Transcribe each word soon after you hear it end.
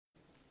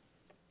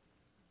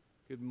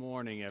Good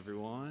morning,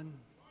 everyone.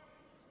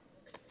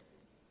 I'm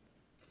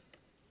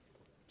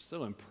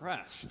so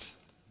impressed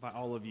by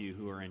all of you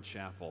who are in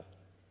chapel.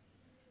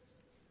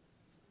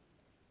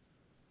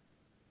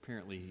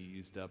 Apparently, you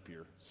used up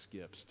your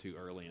skips too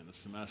early in the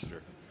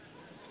semester.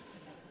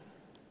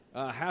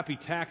 Happy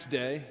tax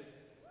day.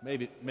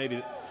 Maybe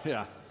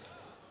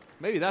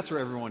that's where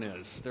everyone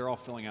is. They're all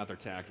filling out their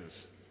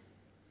taxes.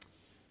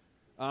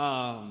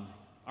 I'm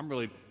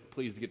really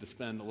pleased to get to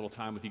spend a little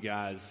time with you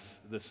guys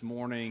this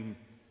morning.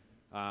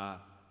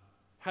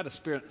 Had to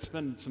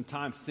spend some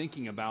time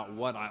thinking about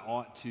what I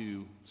ought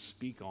to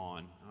speak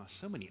on.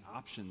 So many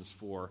options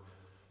for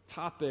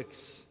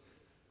topics.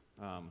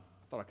 Thought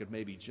I could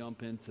maybe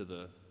jump into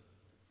the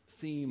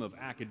theme of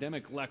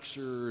academic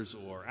lectures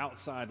or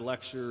outside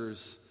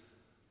lectures,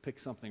 pick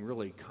something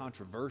really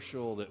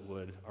controversial that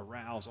would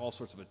arouse all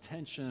sorts of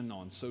attention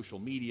on social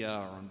media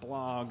or on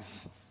blogs.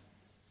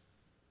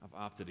 I've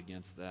opted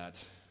against that.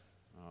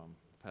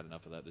 I've had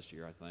enough of that this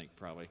year, I think,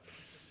 probably.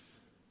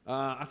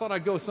 I thought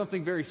I'd go with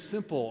something very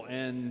simple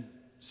and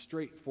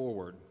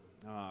straightforward,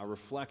 a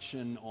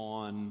reflection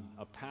on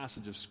a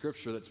passage of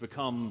Scripture that's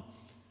become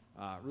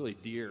really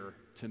dear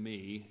to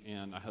me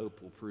and I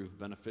hope will prove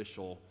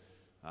beneficial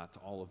to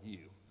all of you.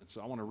 And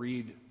so I want to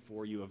read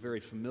for you a very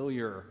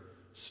familiar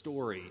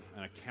story,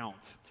 an account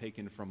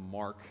taken from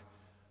Mark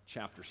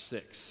chapter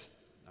 6.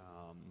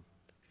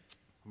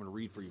 I'm going to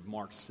read for you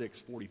Mark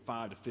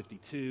 6:45 to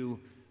 52.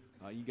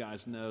 You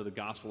guys know the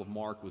Gospel of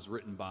Mark was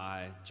written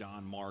by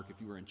John Mark.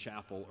 If you were in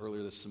chapel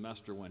earlier this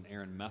semester when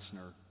Aaron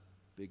Messner,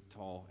 big,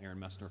 tall Aaron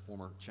Messner,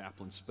 former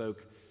chaplain,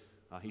 spoke,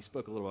 he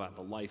spoke a little about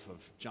the life of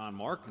John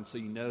Mark, and so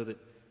you know that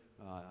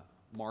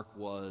Mark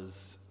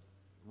was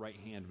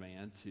right-hand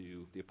man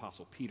to the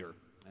Apostle Peter,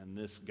 and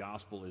this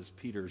Gospel is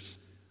Peter's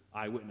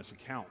eyewitness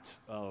account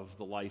of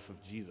the life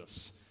of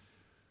Jesus.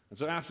 And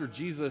so after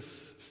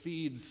Jesus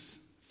feeds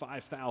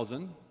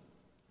 5,000,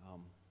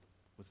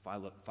 with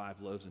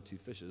five loaves and 2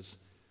 fishes,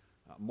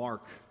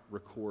 Mark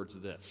records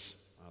this,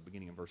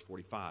 beginning in verse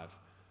 45.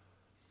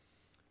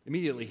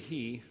 Immediately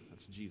he,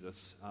 that's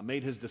Jesus,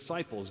 made his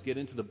disciples get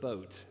into the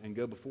boat and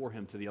go before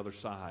him to the other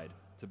side,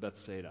 to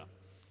Bethsaida,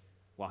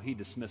 while he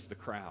dismissed the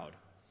crowd.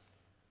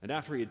 And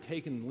after he had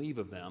taken leave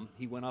of them,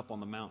 he went up on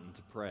the mountain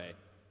to pray.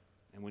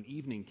 And when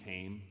evening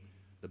came,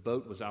 the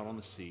boat was out on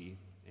the sea,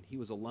 and he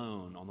was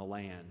alone on the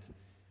land.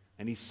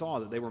 And he saw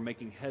that they were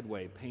making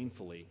headway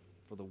painfully,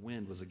 for the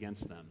wind was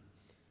against them.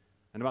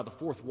 And about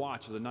the 4th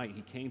watch of the night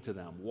he came to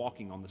them,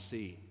 walking on the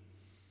sea.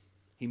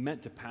 He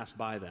meant to pass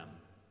by them,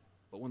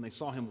 but when they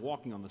saw him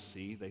walking on the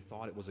sea, they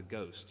thought it was a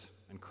ghost,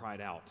 and cried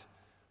out,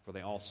 for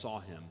they all saw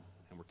him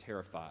and were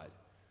terrified.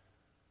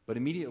 But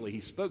immediately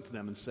he spoke to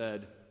them and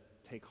said,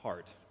 "Take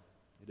heart,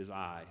 it is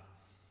I.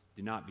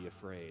 Do not be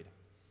afraid."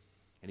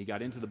 And he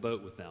got into the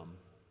boat with them,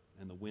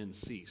 and the wind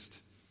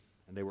ceased,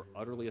 and they were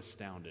utterly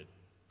astounded,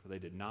 for they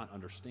did not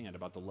understand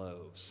about the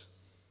loaves,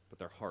 but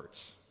their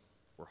hearts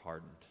were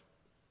hardened.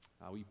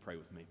 Will you pray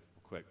with me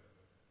real quick?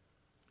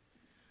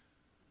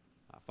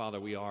 Father,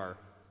 we are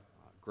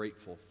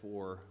grateful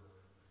for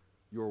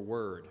your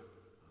word,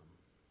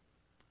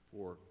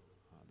 for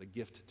the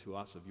gift to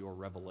us of your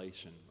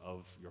revelation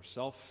of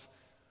yourself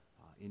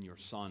in your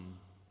Son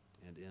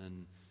and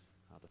in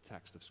the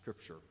text of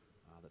Scripture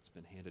that's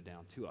been handed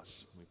down to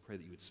us. We pray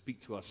that you would speak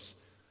to us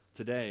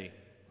today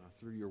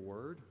through your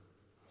word,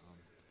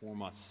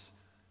 form us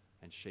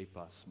and shape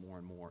us more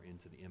and more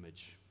into the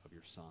image of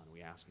your Son.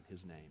 We ask in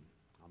his name.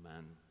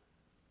 Amen.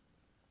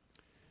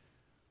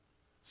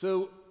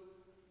 So,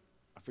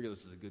 I figure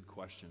this is a good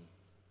question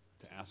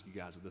to ask you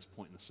guys at this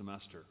point in the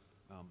semester.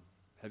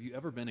 Have you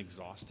ever been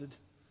exhausted?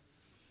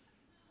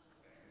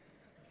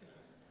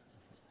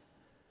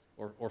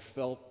 Or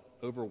felt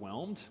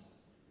overwhelmed?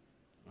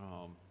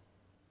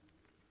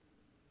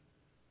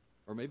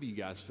 Or maybe you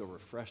guys feel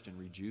refreshed and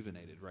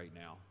rejuvenated right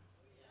now.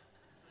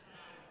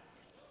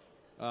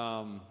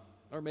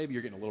 Or maybe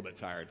you're getting a little bit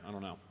tired. I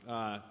don't know.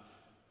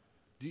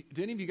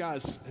 Do any of you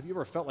guys, have you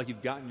ever felt like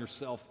you've gotten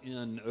yourself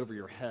in over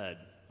your head?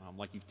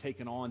 Like you've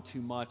taken on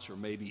too much or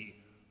maybe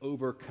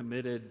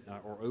overcommitted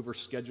or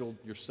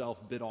overscheduled yourself,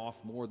 bit off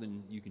more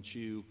than you can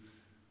chew?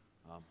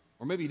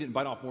 Or maybe you didn't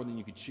bite off more than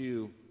you could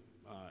chew,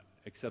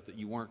 except that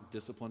you weren't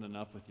disciplined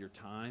enough with your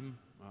time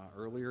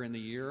earlier in the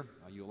year.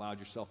 You allowed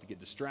yourself to get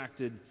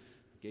distracted,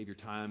 gave your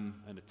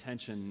time and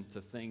attention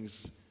to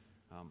things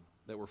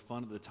that were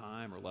fun at the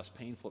time or less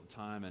painful at the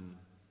time and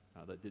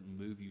that didn't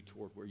move you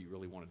toward where you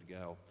really wanted to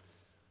go.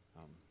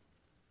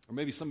 Or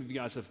maybe some of you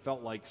guys have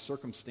felt like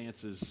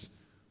circumstances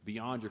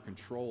beyond your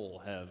control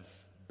have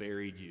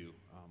buried you,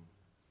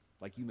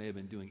 like you may have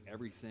been doing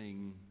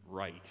everything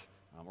right,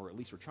 or at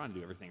least we're trying to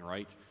do everything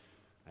right,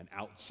 and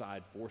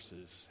outside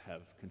forces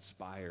have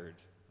conspired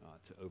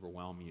to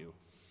overwhelm you.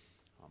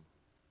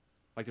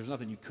 Like there's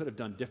nothing you could have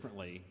done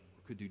differently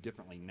or could do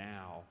differently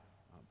now,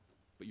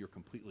 but you're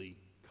completely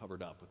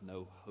covered up with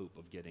no hope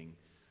of getting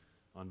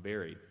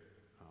unburied.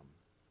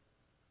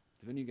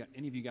 Do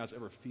any of you guys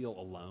ever feel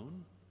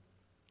alone?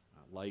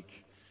 Like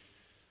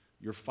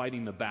you're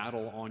fighting the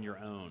battle on your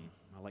own.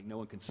 Like no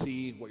one can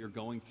see what you're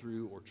going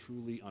through or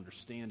truly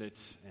understand it,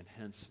 and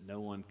hence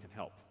no one can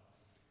help.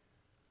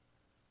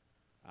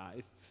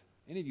 If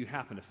any of you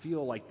happen to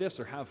feel like this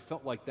or have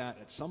felt like that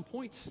at some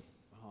point,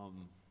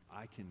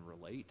 I can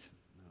relate.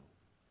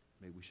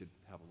 Maybe we should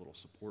have a little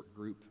support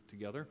group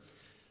together.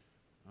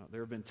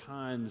 There have been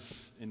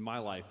times in my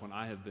life when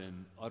I have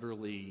been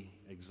utterly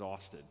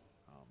exhausted,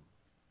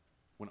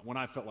 when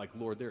I felt like,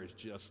 Lord, there is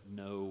just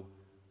no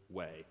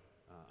way.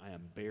 I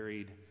am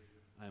buried.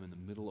 I am in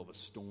the middle of a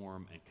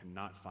storm and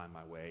cannot find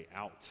my way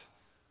out.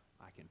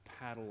 I can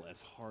paddle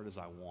as hard as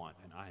I want,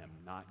 and I am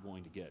not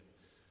going to get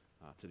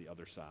to the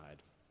other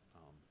side.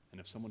 And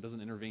if someone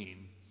doesn't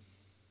intervene,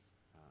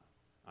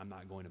 I'm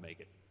not going to make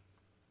it.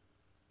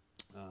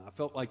 I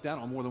felt like that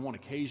on more than one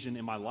occasion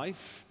in my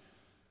life.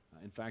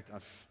 In fact,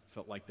 I've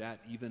felt like that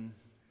even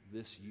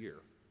this year.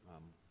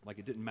 Like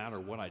it didn't matter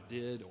what I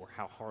did or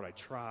how hard I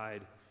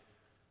tried.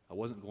 I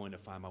wasn't going to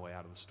find my way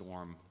out of the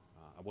storm.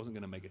 I wasn't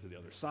going to make it to the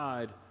other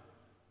side.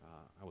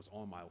 I was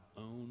on my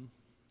own,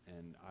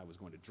 and I was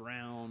going to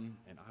drown,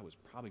 and I was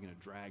probably going to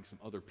drag some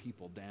other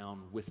people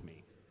down with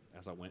me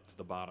as I went to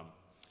the bottom.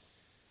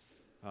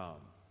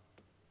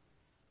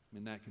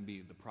 That can be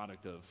the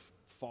product of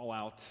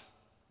fallout,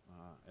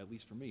 at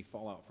least for me,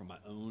 fallout from my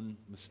own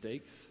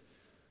mistakes,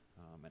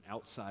 and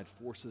outside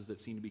forces that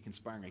seem to be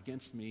conspiring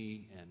against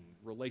me, and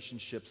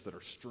relationships that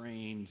are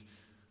strained,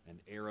 and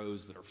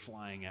arrows that are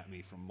flying at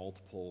me from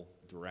multiple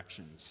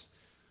directions.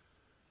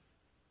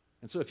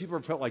 And so if you've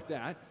ever felt like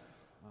that,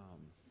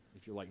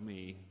 if you're like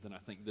me, then I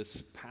think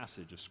this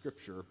passage of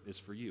Scripture is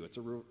for you. It's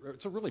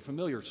a really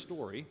familiar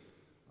story,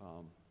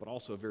 but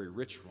also a very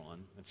rich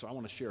one. And so I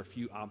want to share a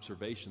few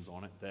observations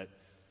on it that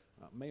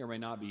may or may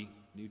not be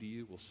new to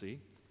you. We'll see.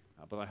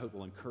 But I hope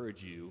will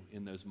encourage you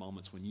in those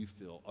moments when you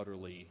feel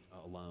utterly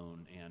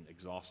alone and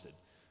exhausted.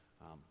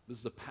 This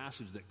is a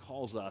passage that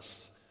calls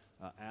us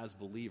as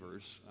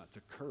believers to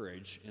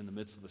courage in the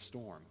midst of the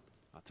storm,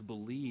 to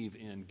believe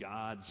in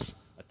God's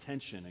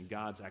attention and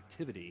God's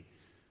activity,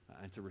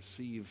 and to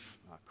receive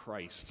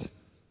Christ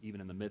even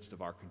in the midst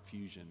of our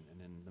confusion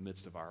and in the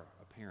midst of our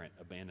apparent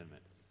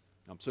abandonment.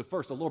 So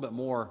first, a little bit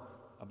more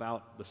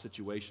about the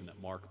situation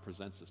that Mark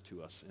presents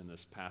to us in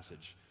this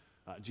passage.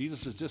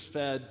 Jesus has just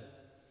fed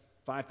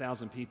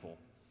 5,000 people,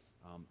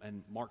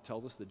 and Mark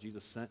tells us that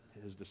Jesus sent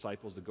his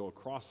disciples to go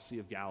across the Sea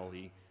of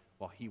Galilee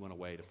while he went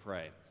away to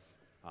pray.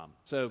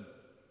 So,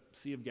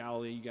 Sea of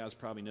Galilee, you guys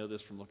probably know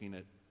this from looking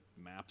at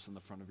maps in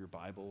the front of your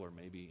Bible or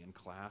maybe in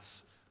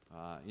class.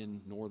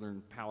 In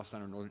northern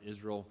Palestine or northern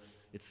Israel,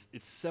 it's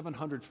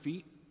 700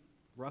 feet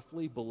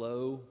roughly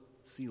below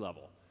sea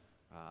level.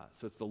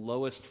 So it's the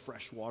lowest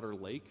freshwater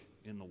lake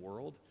in the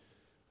world.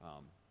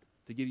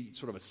 To give you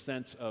sort of a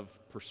sense of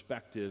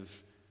perspective,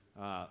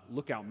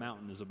 Lookout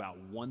Mountain is about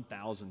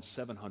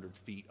 1,700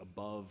 feet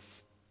above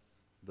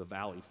the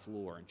valley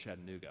floor in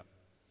Chattanooga.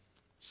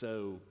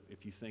 So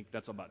if you think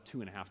that's about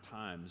 2.5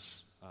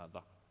 times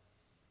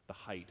the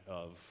height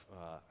of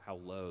how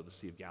low the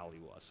Sea of Galilee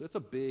was. So it's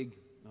a big,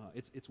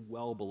 it's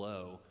well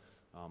below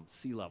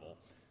sea level.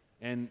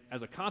 And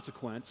as a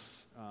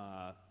consequence,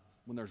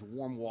 when there's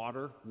warm,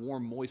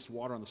 moist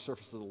water on the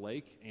surface of the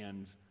lake,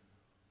 and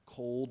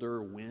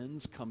colder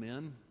winds come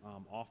in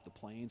off the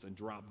plains and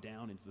drop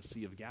down into the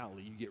Sea of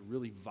Galilee, you get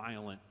really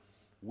violent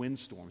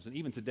windstorms. And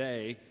even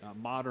today,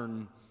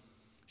 modern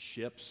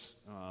ships,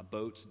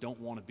 boats don't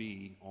want to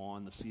be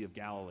on the Sea of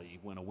Galilee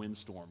when a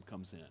windstorm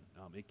comes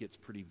in. It gets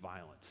pretty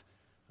violent,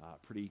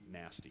 pretty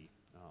nasty,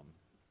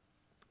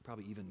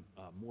 probably even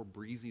more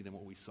breezy than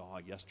what we saw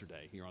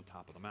yesterday here on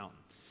top of the mountain.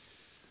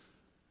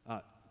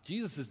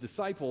 Jesus'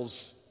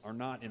 disciples are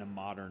not in a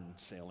modern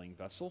sailing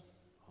vessel.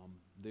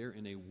 They're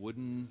in a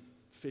wooden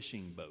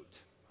fishing boat,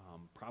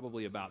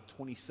 probably about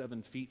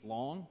 27 feet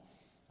long,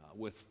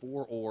 with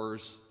 4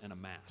 oars and a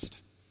mast.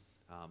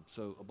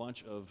 So a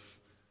bunch of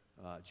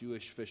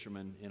Jewish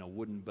fishermen in a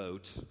wooden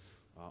boat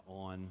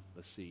on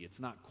the sea. It's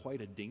not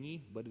quite a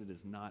dinghy, but it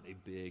is not a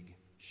big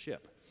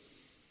ship.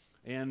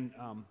 And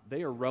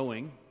they are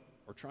rowing,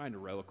 or trying to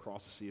row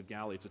across the Sea of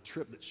Galilee. It's a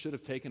trip that should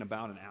have taken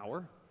about an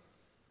hour,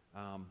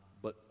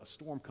 but a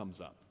storm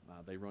comes up.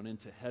 They run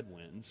into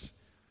headwinds,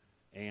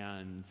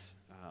 and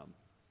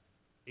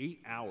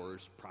 8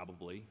 hours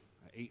probably,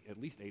 at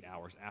least 8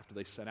 hours after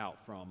they set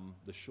out from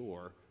the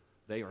shore,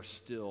 they are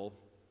still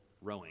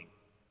rowing.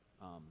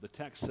 The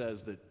text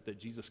says that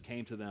Jesus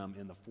came to them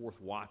in the 4th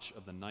watch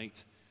of the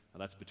night.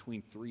 That's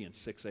between 3 and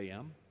 6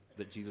 a.m.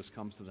 that Jesus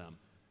comes to them.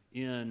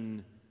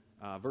 In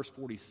verse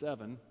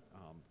 47,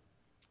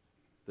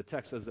 the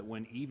text says that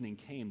when evening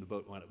came, the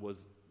boat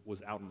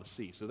was out on the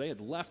sea. So they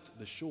had left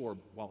the shore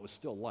while it was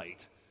still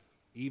light.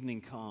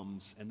 Evening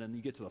comes, and then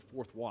you get to the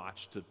 4th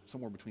watch, to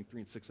somewhere between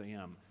 3 and 6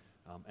 a.m.,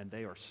 and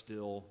they are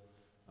still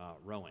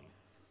rowing.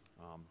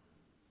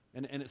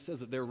 And it says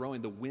that they're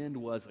rowing, the wind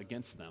was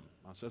against them.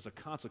 So as a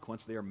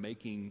consequence, they are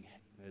making,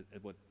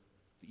 what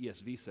the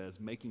ESV says,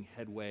 making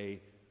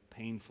headway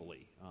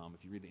painfully.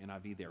 If you read the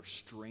NIV, they are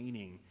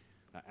straining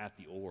at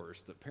the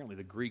oars. Apparently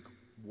the Greek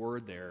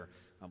word there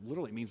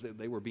literally means that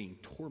they were being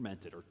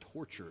tormented or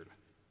tortured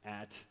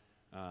at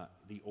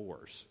the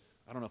oars.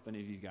 I don't know if any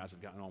of you guys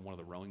have gotten on one of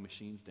the rowing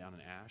machines down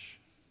in Ash.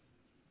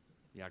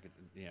 Yeah,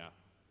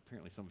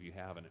 apparently some of you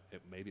have, and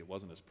maybe it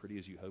wasn't as pretty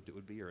as you hoped it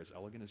would be or as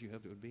elegant as you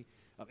hoped it would be.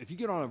 If you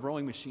get on a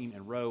rowing machine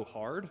and row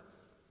hard,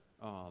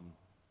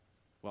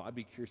 well, I'd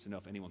be curious to know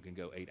if anyone can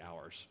go 8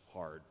 hours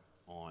hard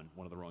on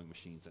one of the rowing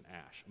machines in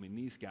Ash. I mean,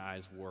 these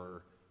guys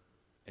were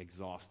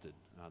exhausted.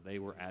 They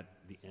were at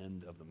the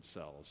end of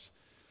themselves.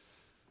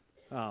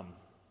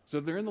 So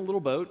they're in the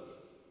little boat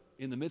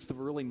in the midst of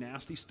a really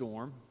nasty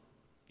storm,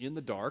 in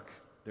the dark.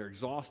 They're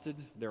exhausted.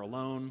 They're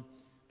alone.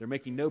 They're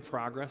making no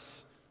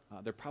progress.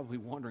 They're probably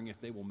wondering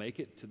if they will make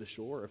it to the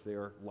shore, if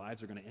their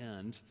lives are going to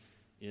end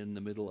in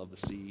the middle of the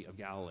Sea of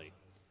Galilee.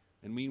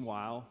 And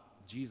meanwhile,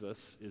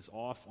 Jesus is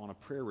off on a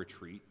prayer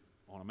retreat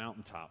on a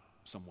mountaintop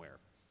somewhere,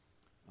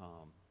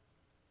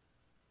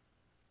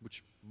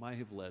 which might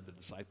have led the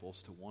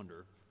disciples to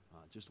wonder,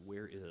 just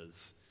where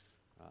is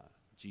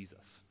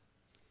Jesus?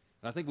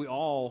 And I think we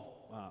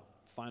all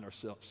find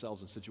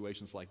ourselves in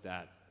situations like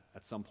that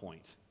at some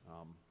point.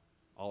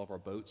 All of our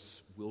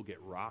boats will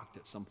get rocked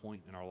at some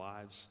point in our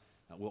lives.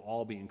 We'll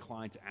all be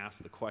inclined to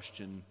ask the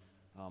question,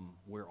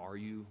 where are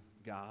you,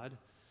 God?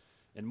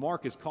 And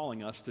Mark is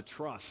calling us to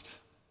trust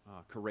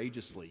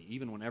courageously,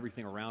 even when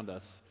everything around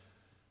us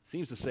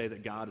seems to say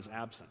that God is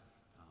absent.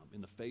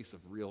 In the face of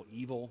real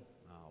evil,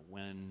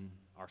 when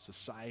our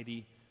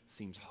society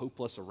seems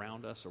hopeless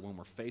around us, or when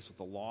we're faced with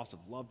the loss of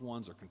loved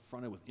ones or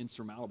confronted with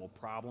insurmountable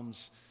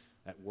problems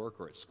at work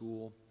or at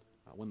school,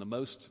 when the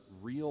most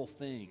real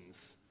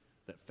things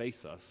that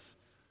face us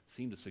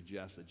seem to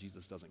suggest that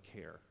Jesus doesn't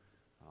care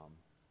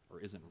or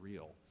isn't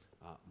real,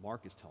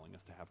 Mark is telling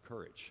us to have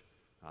courage,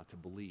 to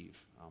believe,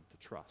 to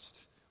trust.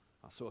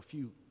 So a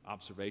few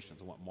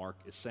observations on what Mark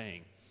is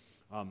saying.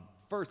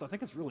 First, I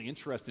think it's really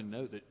interesting to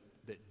note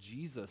that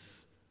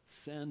Jesus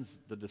sends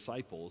the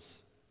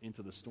disciples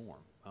into the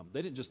storm.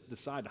 They didn't just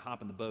decide to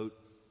hop in the boat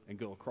and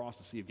go across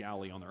the Sea of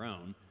Galilee on their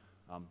own.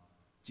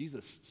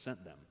 Jesus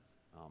sent them.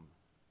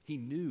 He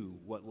knew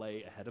what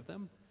lay ahead of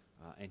them,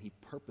 and he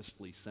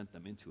purposefully sent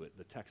them into it.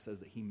 The text says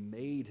that he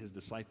made his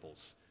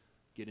disciples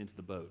get into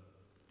the boat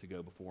to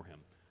go before him.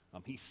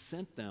 He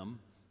sent them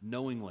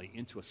knowingly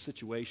into a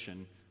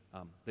situation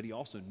that he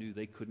also knew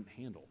they couldn't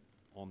handle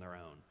on their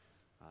own.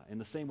 In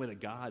the same way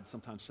that God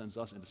sometimes sends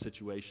us into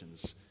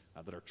situations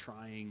that are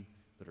trying,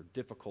 that are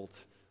difficult,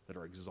 that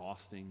are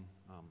exhausting,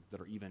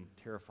 that are even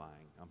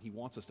terrifying. He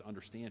wants us to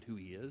understand who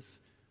he is.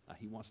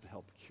 He wants to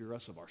help cure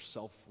us of our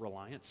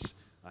self-reliance.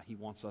 He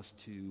wants us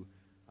to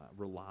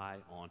rely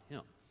on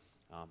him.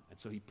 And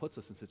so he puts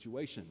us in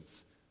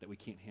situations that we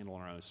can't handle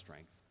on our own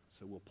strength.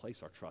 So we'll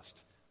place our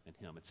trust in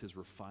him. It's his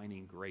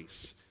refining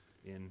grace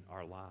in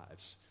our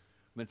lives.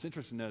 But it's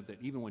interesting to note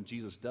that even when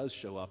Jesus does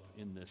show up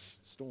in this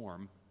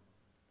storm,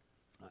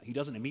 he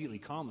doesn't immediately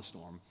calm the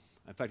storm.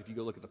 In fact, if you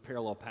go look at the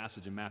parallel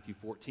passage in Matthew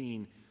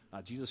 14,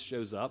 Jesus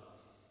shows up,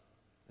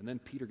 and then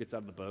Peter gets out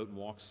of the boat and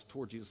walks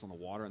toward Jesus on the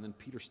water, and then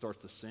Peter starts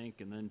to sink,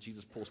 and then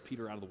Jesus pulls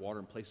Peter out of the water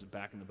and places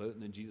back in the boat,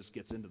 and then Jesus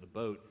gets into the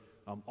boat,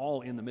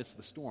 all in the midst of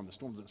the storm. The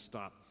storm doesn't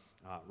stop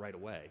right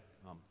away.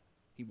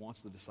 He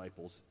wants the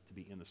disciples to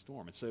be in the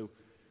storm. And so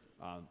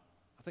I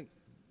think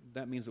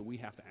that means that we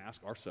have to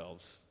ask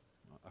ourselves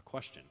a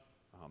question,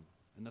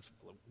 and that's,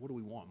 what do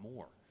we want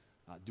more?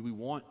 Do we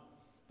want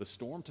the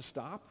storm to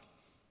stop,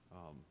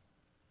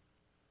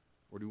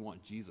 or do we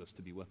want Jesus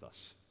to be with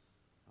us?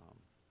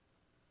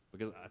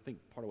 Because I think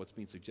part of what's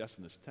being suggested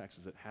in this text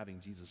is that having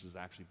Jesus is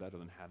actually better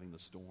than having the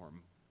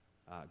storm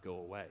go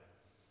away.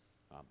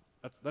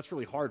 That's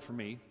really hard for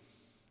me.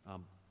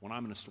 When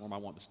I'm in a storm, I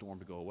want the storm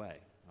to go away.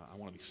 I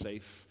want to be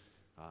safe.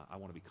 I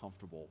want to be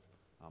comfortable.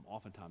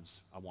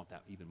 Oftentimes, I want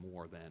that even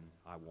more than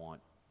I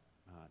want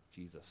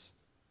Jesus.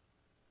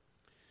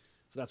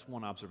 So that's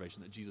one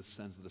observation, that Jesus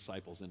sends the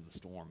disciples into the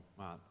storm.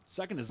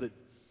 Second is that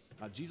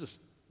Jesus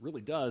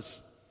really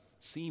does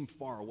seem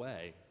far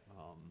away,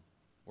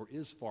 or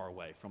is far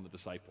away from the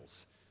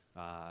disciples.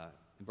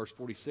 In verse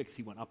 46,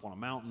 he went up on a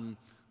mountain.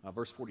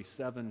 Verse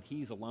 47,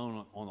 he's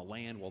alone on the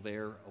land while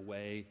they're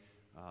away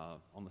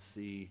on the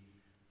sea.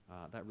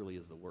 That really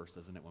is the worst,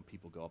 isn't it, when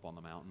people go up on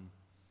the mountain?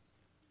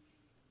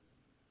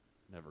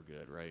 Never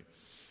good, right?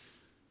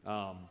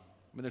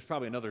 There's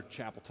probably another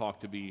chapel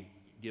talk to be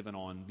given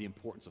on the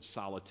importance of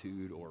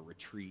solitude or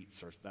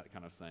retreats or that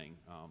kind of thing.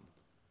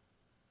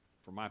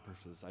 For my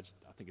purposes,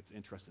 I think it's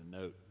interesting to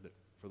note that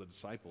for the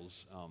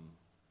disciples,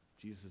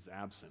 Jesus is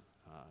absent.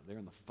 They're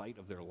in the fight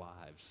of their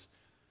lives.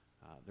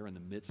 They're in the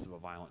midst of a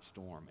violent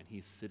storm, and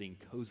he's sitting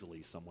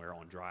cozily somewhere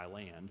on dry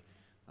land,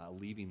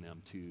 leaving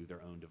them to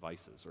their own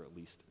devices, or at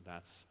least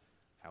that's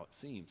how it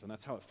seems. And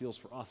that's how it feels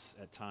for us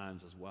at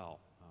times as well,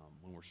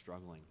 when we're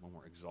struggling, when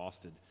we're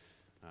exhausted,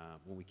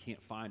 when we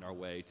can't find our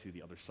way to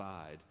the other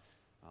side,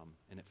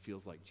 and it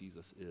feels like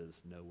Jesus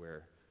is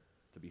nowhere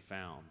to be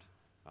found.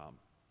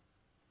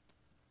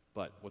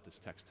 But what this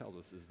text tells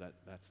us is that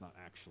that's not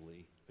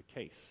actually the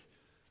case.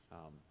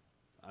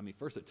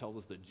 First it tells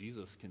us that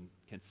Jesus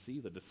can see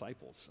the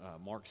disciples.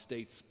 Mark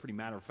states pretty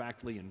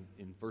matter-of-factly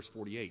in verse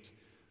 48,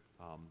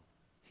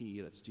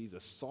 He, that's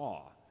Jesus,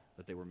 saw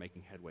that they were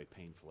making headway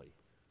painfully.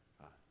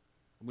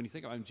 When you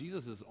think about it,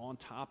 Jesus is on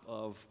top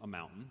of a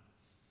mountain.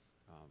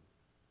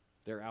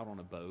 They're out on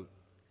a boat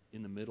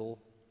in the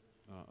middle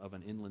of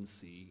an inland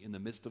sea, in the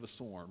midst of a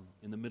storm,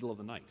 in the middle of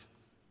the night.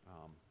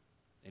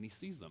 And he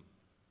sees them.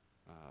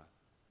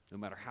 No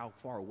matter how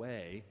far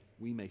away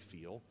we may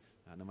feel,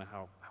 no matter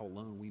how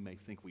alone we may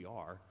think we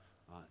are,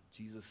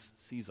 Jesus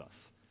sees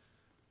us.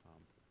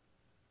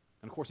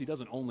 And of course, he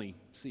doesn't only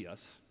see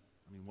us.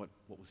 I mean,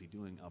 what was he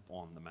doing up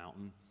on the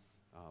mountain?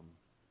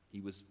 He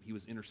was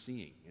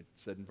interceding. It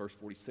said in verse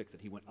 46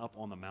 that he went up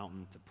on the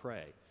mountain to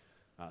pray.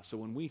 So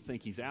when we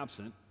think he's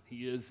absent,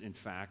 he is, in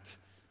fact,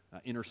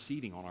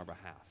 interceding on our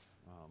behalf.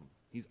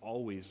 He's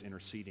always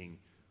interceding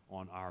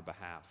on our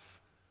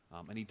behalf.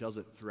 And he does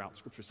it throughout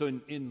Scripture. So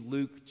in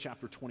Luke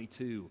chapter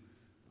 22,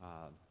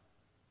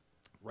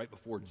 right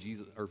before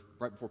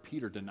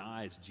Peter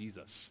denies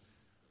Jesus,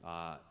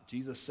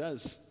 Jesus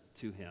says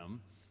to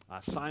him,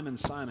 Simon,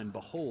 Simon,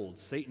 behold,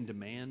 Satan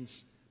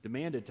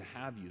demanded to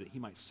have you that he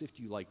might sift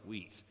you like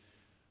wheat.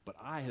 But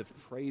I have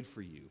prayed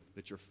for you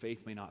that your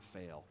faith may not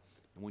fail.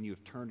 And when you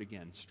have turned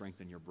again,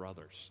 strengthen your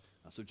brothers.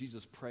 So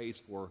Jesus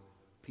prays for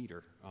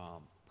Peter,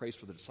 prays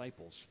for the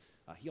disciples.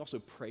 He also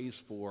prays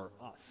for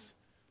us.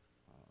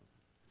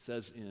 It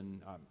says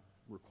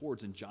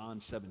records in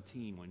John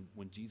 17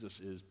 when Jesus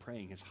is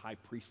praying his high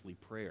priestly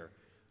prayer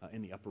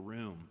in the upper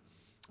room.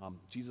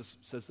 Jesus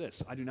says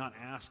this, I do not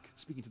ask,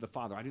 speaking to the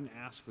Father, I didn't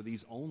ask for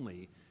these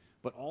only,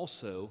 but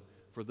also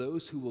for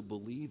those who will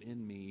believe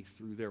in me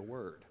through their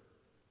word.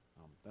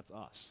 That's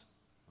us.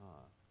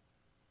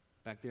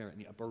 Back there in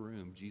the upper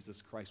room,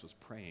 Jesus Christ was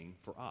praying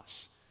for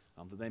us,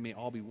 that they may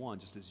all be one,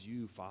 just as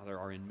you, Father,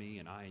 are in me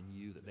and I in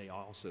you, that they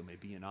also may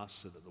be in us,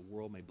 so that the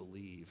world may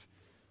believe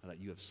that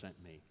you have sent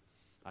me.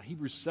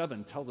 Hebrews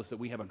 7 tells us that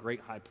we have a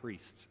great high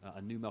priest,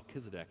 a new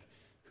Melchizedek,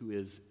 who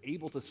is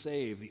able to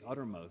save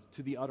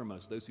to the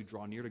uttermost those who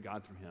draw near to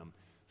God through him,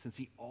 since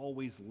he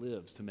always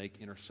lives to make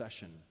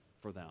intercession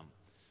for them.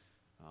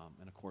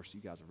 And of course,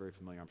 you guys are very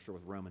familiar, I'm sure,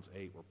 with Romans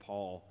 8, where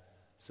Paul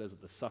says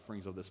that the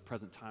sufferings of this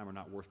present time are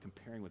not worth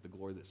comparing with the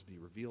glory that's to be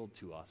revealed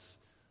to us,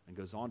 and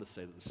goes on to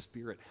say that the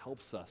Spirit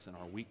helps us in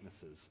our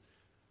weaknesses,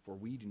 for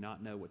we do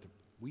not know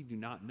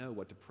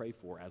what to pray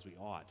for as we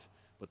ought,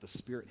 but the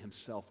Spirit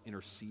himself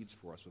intercedes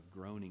for us with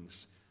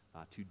groanings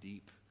too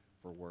deep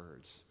for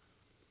words.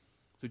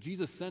 So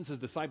Jesus sends his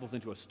disciples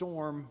into a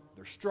storm.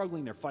 They're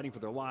struggling. They're fighting for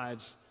their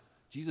lives.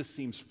 Jesus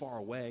seems far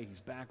away. He's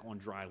back on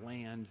dry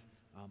land.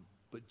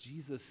 But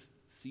Jesus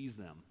sees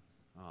them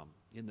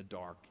in the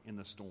dark, in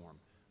the storm.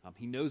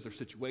 He knows their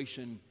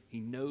situation. He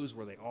knows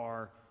where they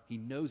are. He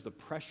knows the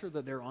pressure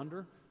that they're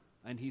under,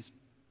 and he's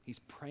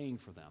praying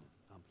for them.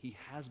 He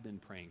has been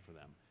praying for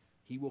them.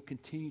 He will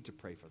continue to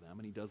pray for them,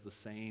 and he does the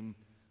same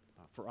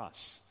for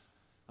us.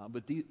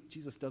 But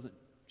Jesus doesn't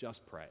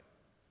just pray.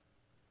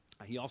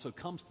 He also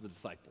comes to the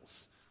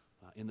disciples.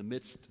 In the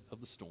midst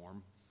of the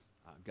storm,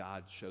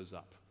 God shows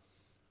up.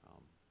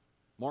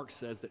 Mark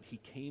says that he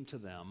came to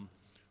them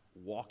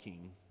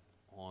walking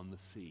on the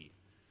sea.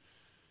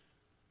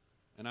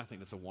 And I think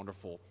that's a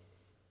wonderful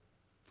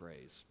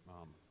phrase.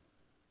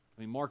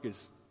 Mark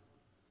is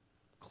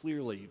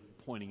clearly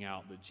pointing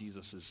out that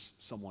Jesus is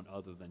someone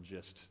other than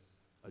just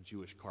a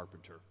Jewish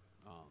carpenter.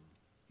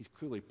 He's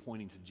clearly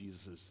pointing to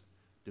Jesus'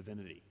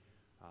 divinity.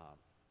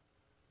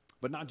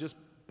 But not just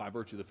by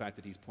virtue of the fact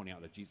that he's pointing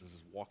out that Jesus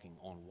is walking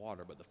on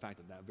water, but the fact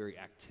that that very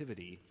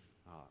activity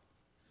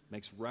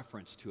makes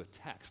reference to a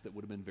text that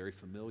would have been very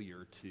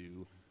familiar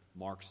to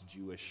Mark's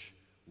Jewish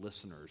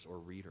listeners or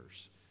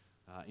readers.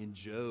 In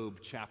Job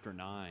chapter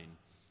 9,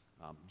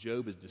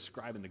 Job is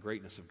describing the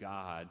greatness of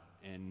God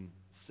and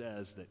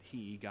says that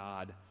he,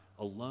 God,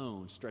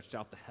 alone stretched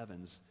out the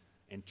heavens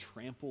and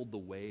trampled the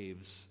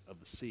waves of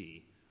the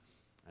sea.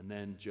 And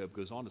then Job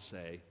goes on to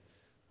say,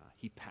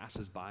 he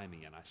passes by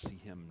me and I see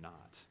him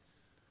not.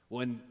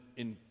 Well,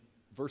 in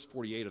verse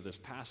 48 of this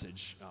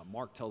passage,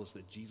 Mark tells us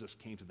that Jesus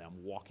came to them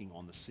walking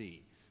on the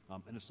sea.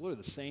 And it's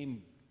literally the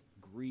same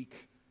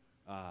Greek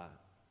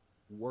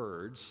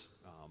words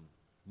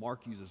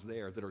Mark uses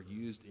there that are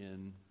used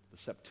in the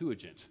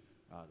Septuagint,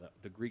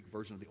 the Greek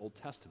version of the Old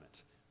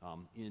Testament,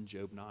 in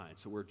Job 9.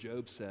 So where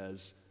Job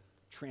says,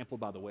 trampled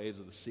by the waves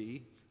of the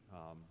sea,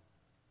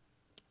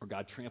 or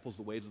God tramples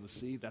the waves of the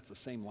sea, that's the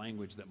same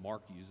language that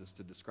Mark uses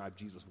to describe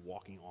Jesus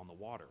walking on the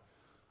water.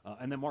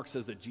 And then Mark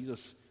says that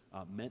Jesus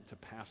meant to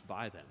pass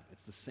by them.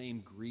 It's the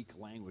same Greek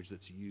language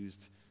that's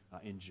used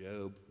in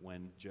Job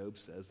when Job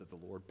says that the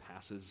Lord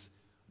passes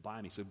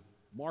by me. So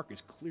Mark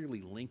is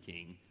clearly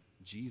linking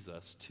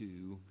Jesus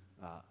to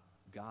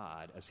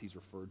God as he's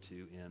referred to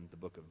in the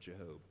book of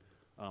Job.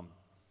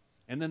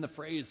 And then the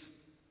phrase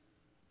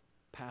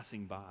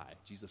passing by,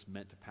 Jesus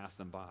meant to pass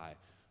them by,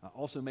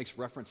 also makes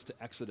reference to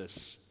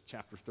Exodus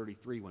chapter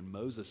 33 when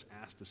Moses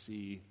asked to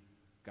see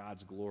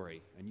God's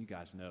glory. And you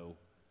guys know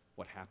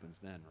what happens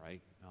then,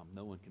 right?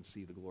 No one can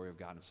see the glory of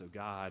God. And so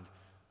God,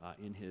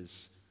 in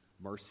his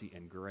mercy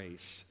and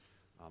grace,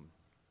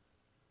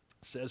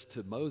 says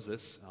to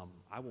Moses,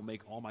 I will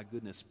make all my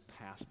goodness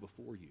pass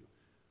before you.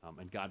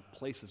 And God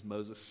places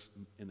Moses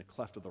in the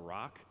cleft of the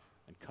rock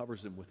and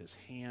covers him with his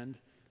hand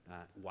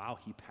while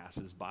he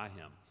passes by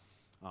him.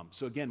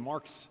 So again,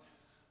 Mark's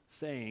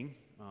saying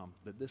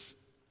that this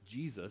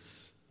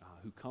Jesus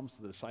who comes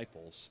to the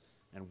disciples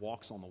and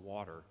walks on the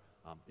water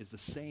is the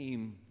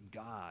same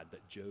God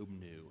that Job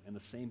knew, and the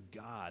same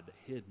God that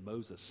hid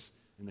Moses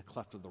in the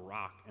cleft of the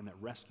rock and that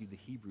rescued the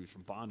Hebrews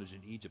from bondage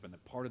in Egypt and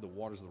that parted the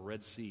waters of the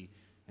Red Sea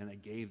and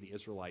that gave the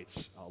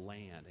Israelites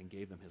land and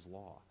gave them his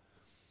law.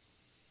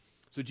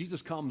 So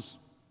Jesus comes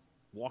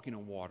walking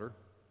on water.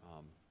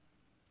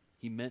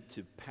 He meant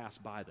to pass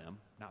by them,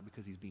 not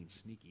because he's being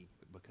sneaky,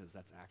 but because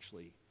that's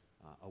actually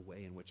a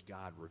way in which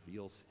God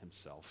reveals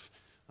himself.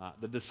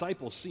 The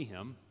disciples see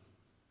him,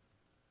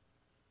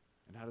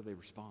 and how do they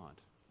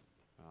respond?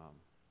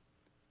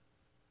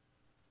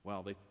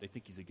 Well, they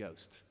think he's a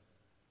ghost.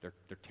 They're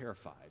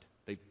terrified.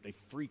 They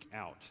freak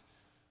out.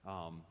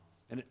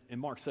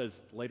 And Mark says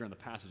later in the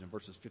passage in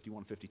verses 51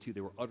 and 52,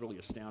 they were utterly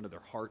astounded.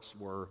 Their hearts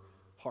were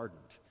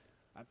hardened.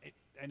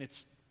 And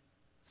it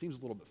seems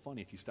a little bit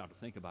funny if you stop to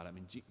think about it. I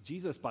mean,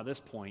 Jesus, by this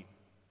point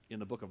in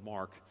the book of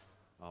Mark,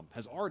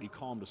 has already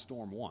calmed a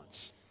storm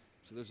once.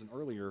 So there's an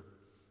earlier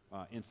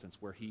instance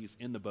where he's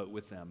in the boat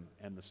with them,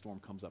 and the storm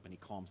comes up, and he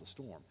calms the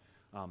storm.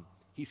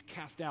 He's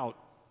cast out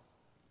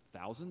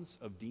thousands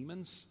of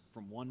demons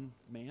from one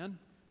man.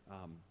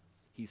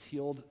 He's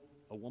healed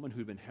a woman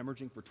who'd been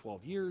hemorrhaging for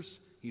 12 years.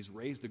 He's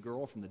raised a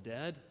girl from the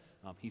dead.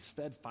 He's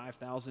fed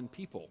 5,000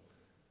 people.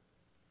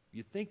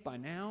 You'd think by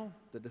now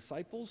the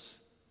disciples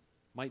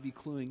might be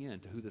cluing in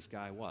to who this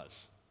guy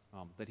was,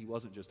 that he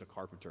wasn't just a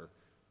carpenter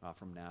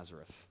from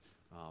Nazareth.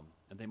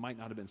 And they might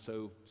not have been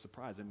so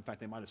surprised. In fact,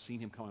 they might have seen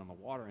him coming on the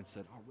water and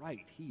said, all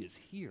right, he is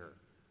here.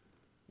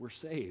 We're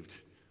saved.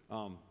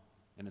 And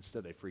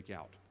instead they freak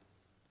out.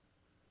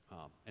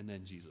 And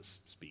then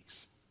Jesus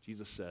speaks.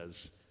 Jesus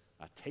says,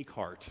 take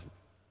heart,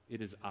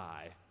 it is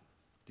I.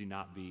 Do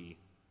not be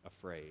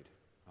afraid.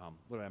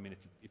 What do I mean?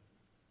 If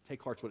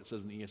take heart's what it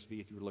says in the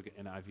ESV. If you were to look at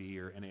NIV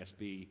or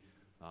NASB,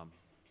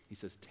 he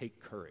says, take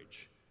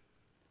courage.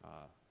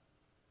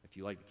 If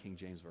you like the King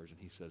James Version,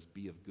 he says,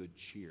 be of good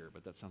cheer.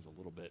 But that sounds a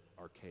little bit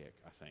archaic,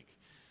 I think.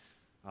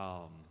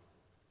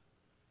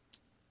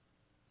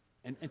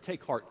 And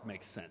take heart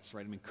makes sense,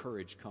 right? I mean,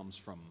 courage comes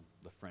from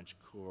the French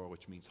coeur,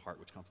 which means heart,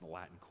 which comes from the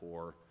Latin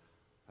cor.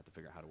 I have to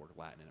figure out how to work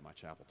Latin in my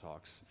chapel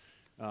talks.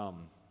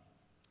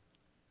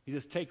 He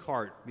says, take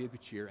heart, be of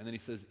good cheer. And then he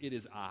says, it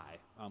is I.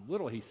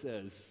 Literally, he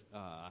says,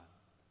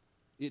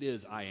 it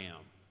is I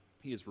am.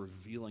 He is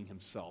revealing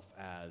himself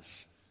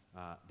as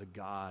the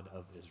God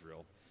of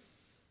Israel.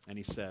 And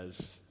he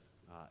says,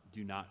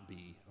 do not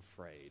be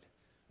afraid.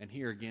 And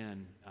here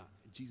again,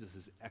 Jesus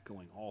is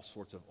echoing all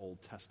sorts of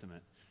Old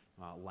Testament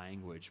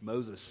language.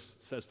 Moses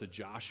says to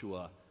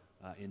Joshua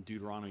in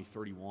Deuteronomy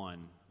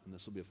 31, and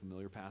this will be a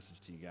familiar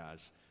passage to you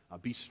guys,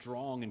 be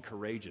strong and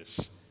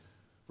courageous,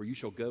 for you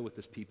shall go with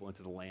this people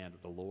into the land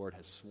that the Lord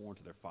has sworn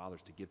to their fathers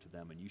to give to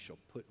them, and you shall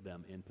put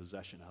them in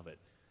possession of it.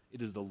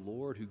 It is the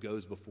Lord who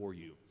goes before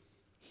you.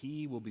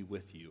 He will be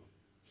with you.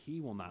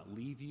 He will not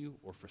leave you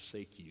or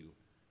forsake you.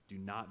 Do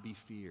not be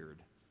feared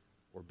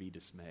or be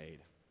dismayed.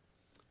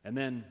 And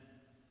then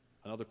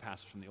another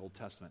passage from the Old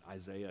Testament,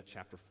 Isaiah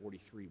chapter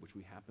 43, which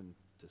we happen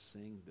to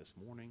sing this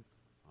morning.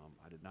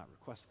 I did not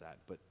request that,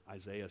 but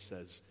Isaiah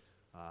says,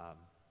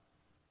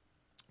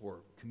 or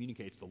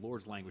communicates the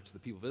Lord's language to the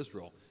people of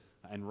Israel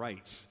and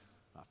writes,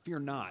 fear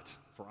not,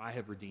 for I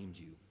have redeemed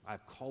you. I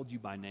have called you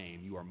by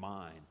name. You are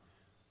mine.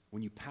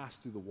 When you pass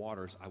through the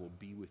waters, I will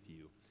be with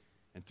you.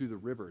 And through the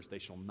rivers, they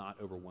shall not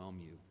overwhelm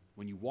you.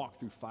 When you walk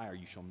through fire,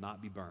 you shall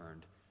not be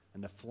burned,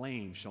 and the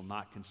flame shall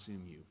not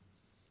consume you.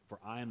 For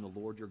I am the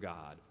Lord your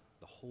God,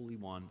 the Holy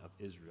One of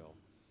Israel,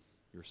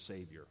 your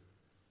Savior.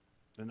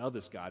 And of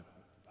this God,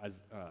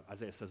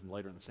 Isaiah says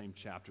later in the same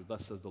chapter,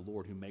 thus says the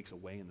Lord who makes a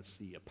way in the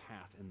sea, a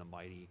path in the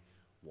mighty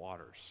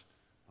waters.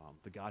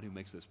 The God who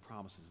makes those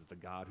promises is the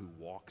God who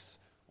walks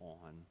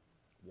on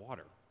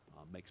water,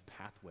 makes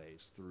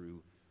pathways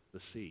through the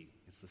sea.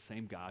 It's the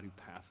same God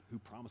who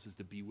promises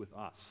to be with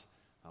us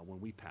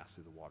when we pass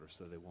through the water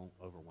so they won't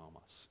overwhelm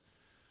us.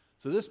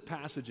 So this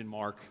passage in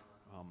Mark,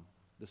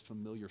 this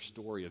familiar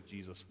story of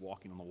Jesus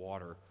walking on the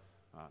water,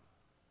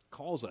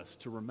 calls us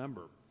to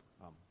remember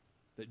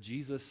that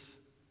Jesus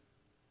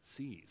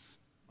sees.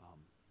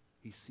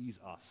 He sees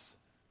us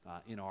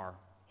in our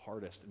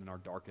hardest and in our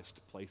darkest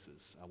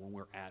places when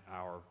we're at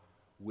our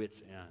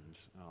wits' end.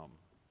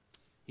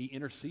 He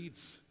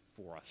intercedes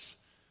for us,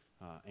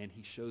 and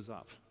he shows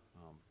up.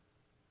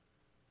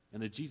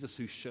 And the Jesus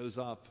who shows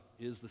up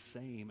is the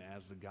same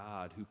as the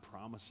God who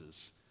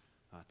promises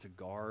to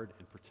guard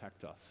and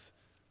protect us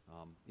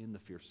in the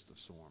fiercest of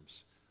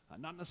storms.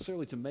 Not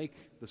necessarily to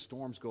make the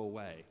storms go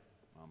away,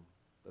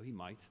 though he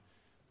might,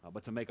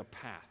 but to make a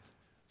path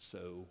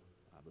so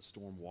the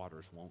storm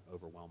waters won't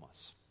overwhelm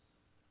us.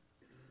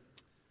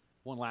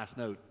 One last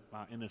note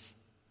in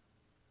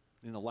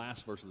the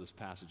last verse of this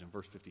passage, in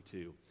verse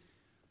 52,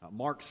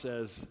 Mark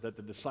says that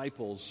the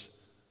disciples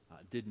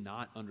did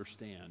not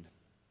understand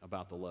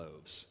about the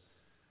loaves.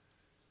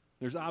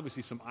 There's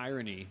obviously some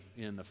irony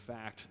in the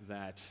fact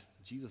that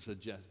Jesus had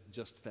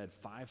just fed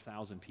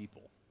 5,000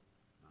 people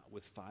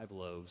with 5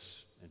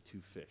 loaves and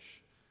 2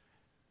 fish.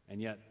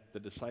 And yet the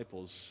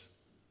disciples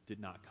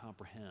did not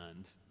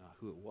comprehend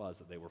who it was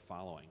that they were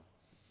following.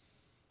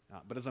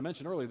 But as I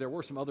mentioned earlier, there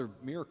were some other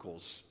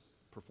miracles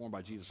performed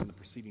by Jesus in the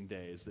preceding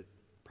days that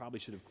probably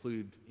should have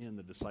clued in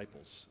the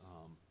disciples.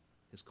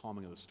 His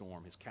calming of the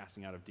storm, his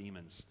casting out of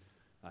demons,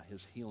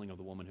 his healing of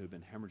the woman who had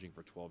been hemorrhaging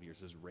for 12 years,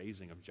 his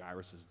raising of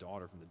Jairus'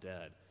 daughter from the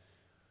dead.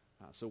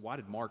 So why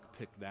did Mark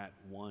pick that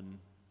one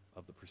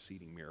of the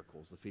preceding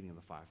miracles, the feeding of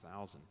the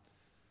 5,000?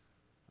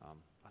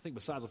 I think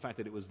besides the fact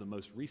that it was the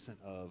most recent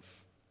of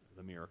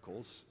the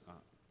miracles,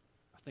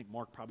 I think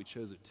Mark probably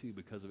chose it too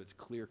because of its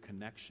clear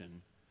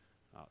connection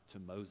to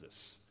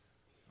Moses.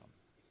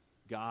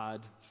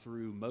 God,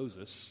 through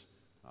Moses,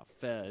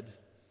 fed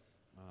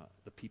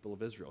the people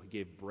of Israel. He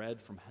gave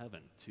bread from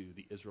heaven to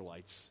the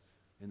Israelites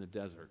in the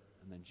desert,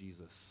 and then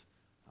Jesus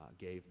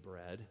gave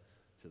bread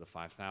to the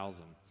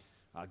 5,000.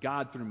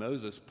 God, through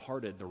Moses,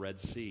 parted the Red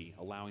Sea,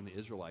 allowing the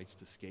Israelites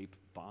to escape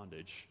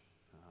bondage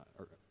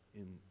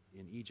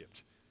in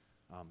Egypt.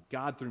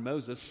 God, through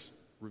Moses,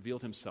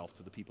 revealed himself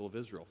to the people of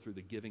Israel through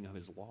the giving of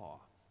his law,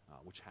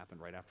 which happened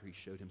right after he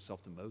showed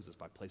himself to Moses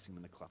by placing him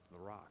in the cleft of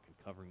the rock and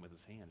covering him with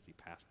his hand as he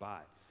passed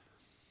by.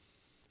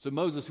 So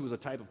Moses, who was a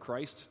type of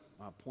Christ,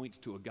 points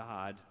to a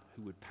God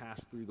who would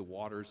pass through the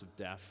waters of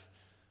death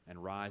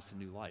and rise to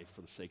new life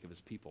for the sake of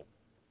his people.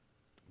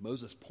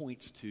 Moses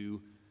points to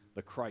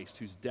the Christ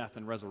whose death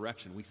and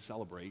resurrection we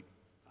celebrate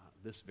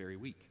this very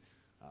week.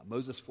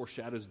 Moses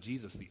foreshadows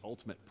Jesus, the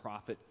ultimate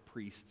prophet,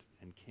 priest,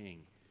 and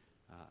king,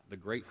 the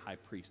great high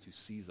priest who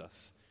sees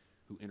us,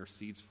 who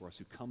intercedes for us,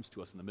 who comes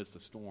to us in the midst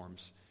of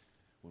storms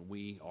when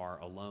we are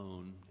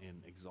alone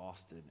and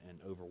exhausted and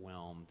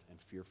overwhelmed and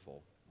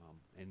fearful.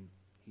 And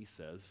he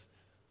says,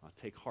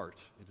 take heart,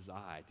 it is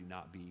I, do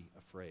not be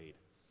afraid.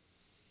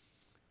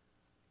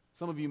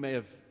 Some of you may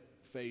have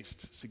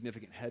faced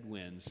significant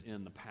headwinds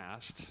in the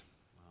past.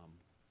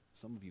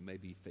 Some of you may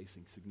be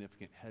facing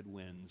significant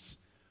headwinds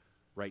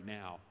right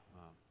now.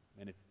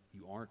 And if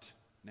you aren't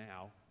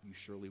now, you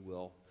surely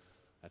will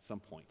at some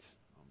point.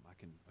 I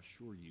can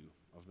assure you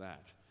of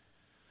that.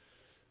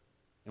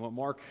 And what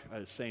Mark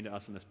is saying to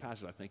us in this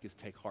passage, I think, is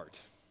take heart,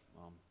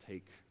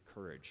 take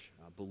courage,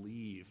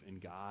 believe in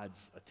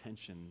God's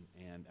attention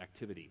and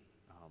activity,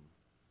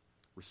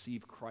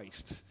 receive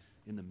Christ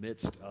in the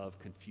midst of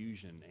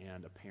confusion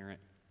and apparent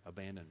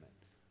abandonment.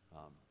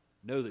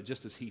 Know that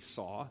just as he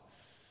saw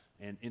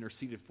and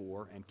interceded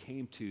for and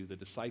came to the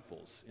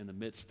disciples in the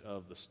midst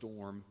of the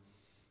storm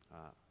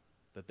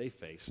that they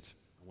faced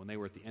when they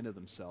were at the end of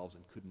themselves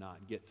and could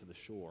not get to the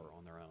shore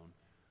on their own,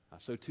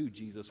 so too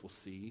Jesus will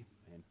see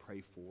and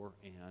pray for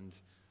and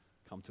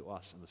come to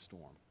us in the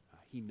storm.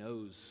 He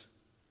knows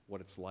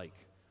what it's like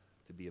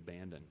to be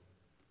abandoned.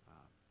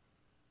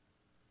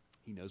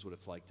 He knows what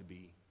it's like to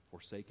be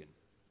forsaken,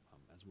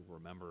 as we'll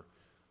remember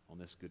on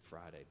this Good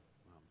Friday,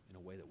 in a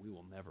way that we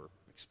will never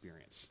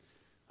experience.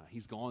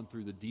 He's gone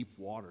through the deep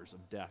waters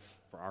of death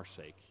for our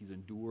sake. He's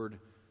endured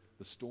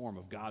the storm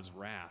of God's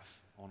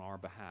wrath on our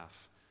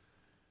behalf,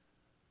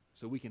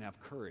 so we can have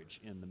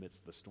courage in the midst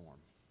of the storm.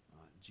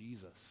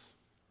 Jesus,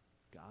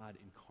 God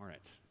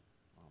incarnate,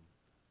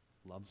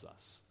 loves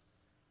us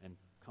and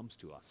comes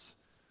to us.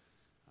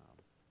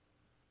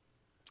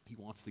 He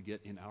wants to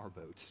get in our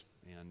boat,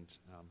 and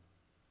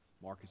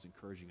Mark is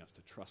encouraging us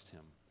to trust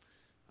him,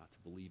 to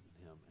believe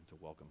in him, and to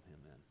welcome him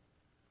in.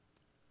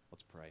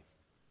 Let's pray.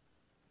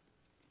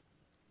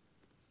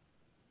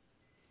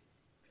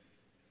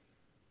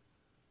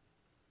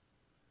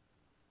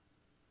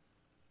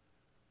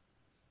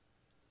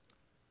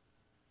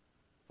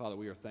 Father,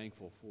 we are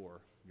thankful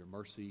for your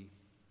mercy,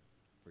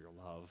 for your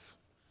love.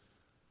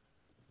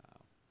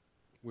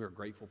 We are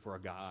grateful for a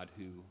God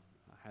who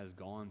has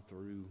gone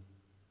through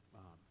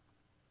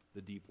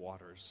the deep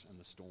waters and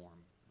the storm,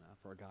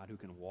 for a God who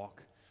can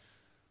walk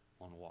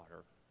on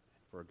water,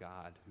 for a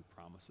God who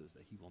promises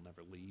that he will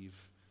never leave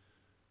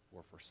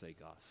or forsake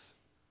us.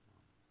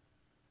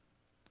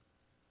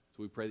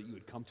 So we pray that you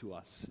would come to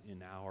us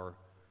in our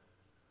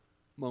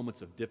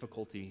moments of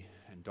difficulty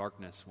and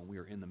darkness, when we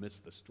are in the midst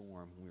of the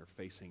storm, when we are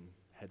facing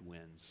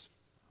headwinds,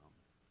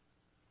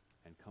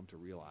 and come to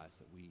realize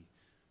that we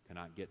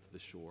cannot get to the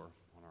shore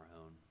on our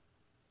own.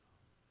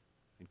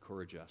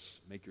 Encourage us.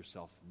 Make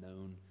yourself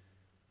known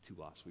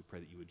to us. We pray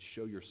that you would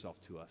show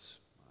yourself to us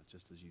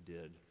just as you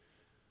did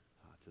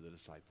to the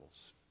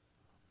disciples.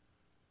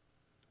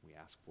 We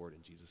ask for it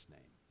in Jesus' name.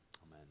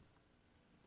 Amen.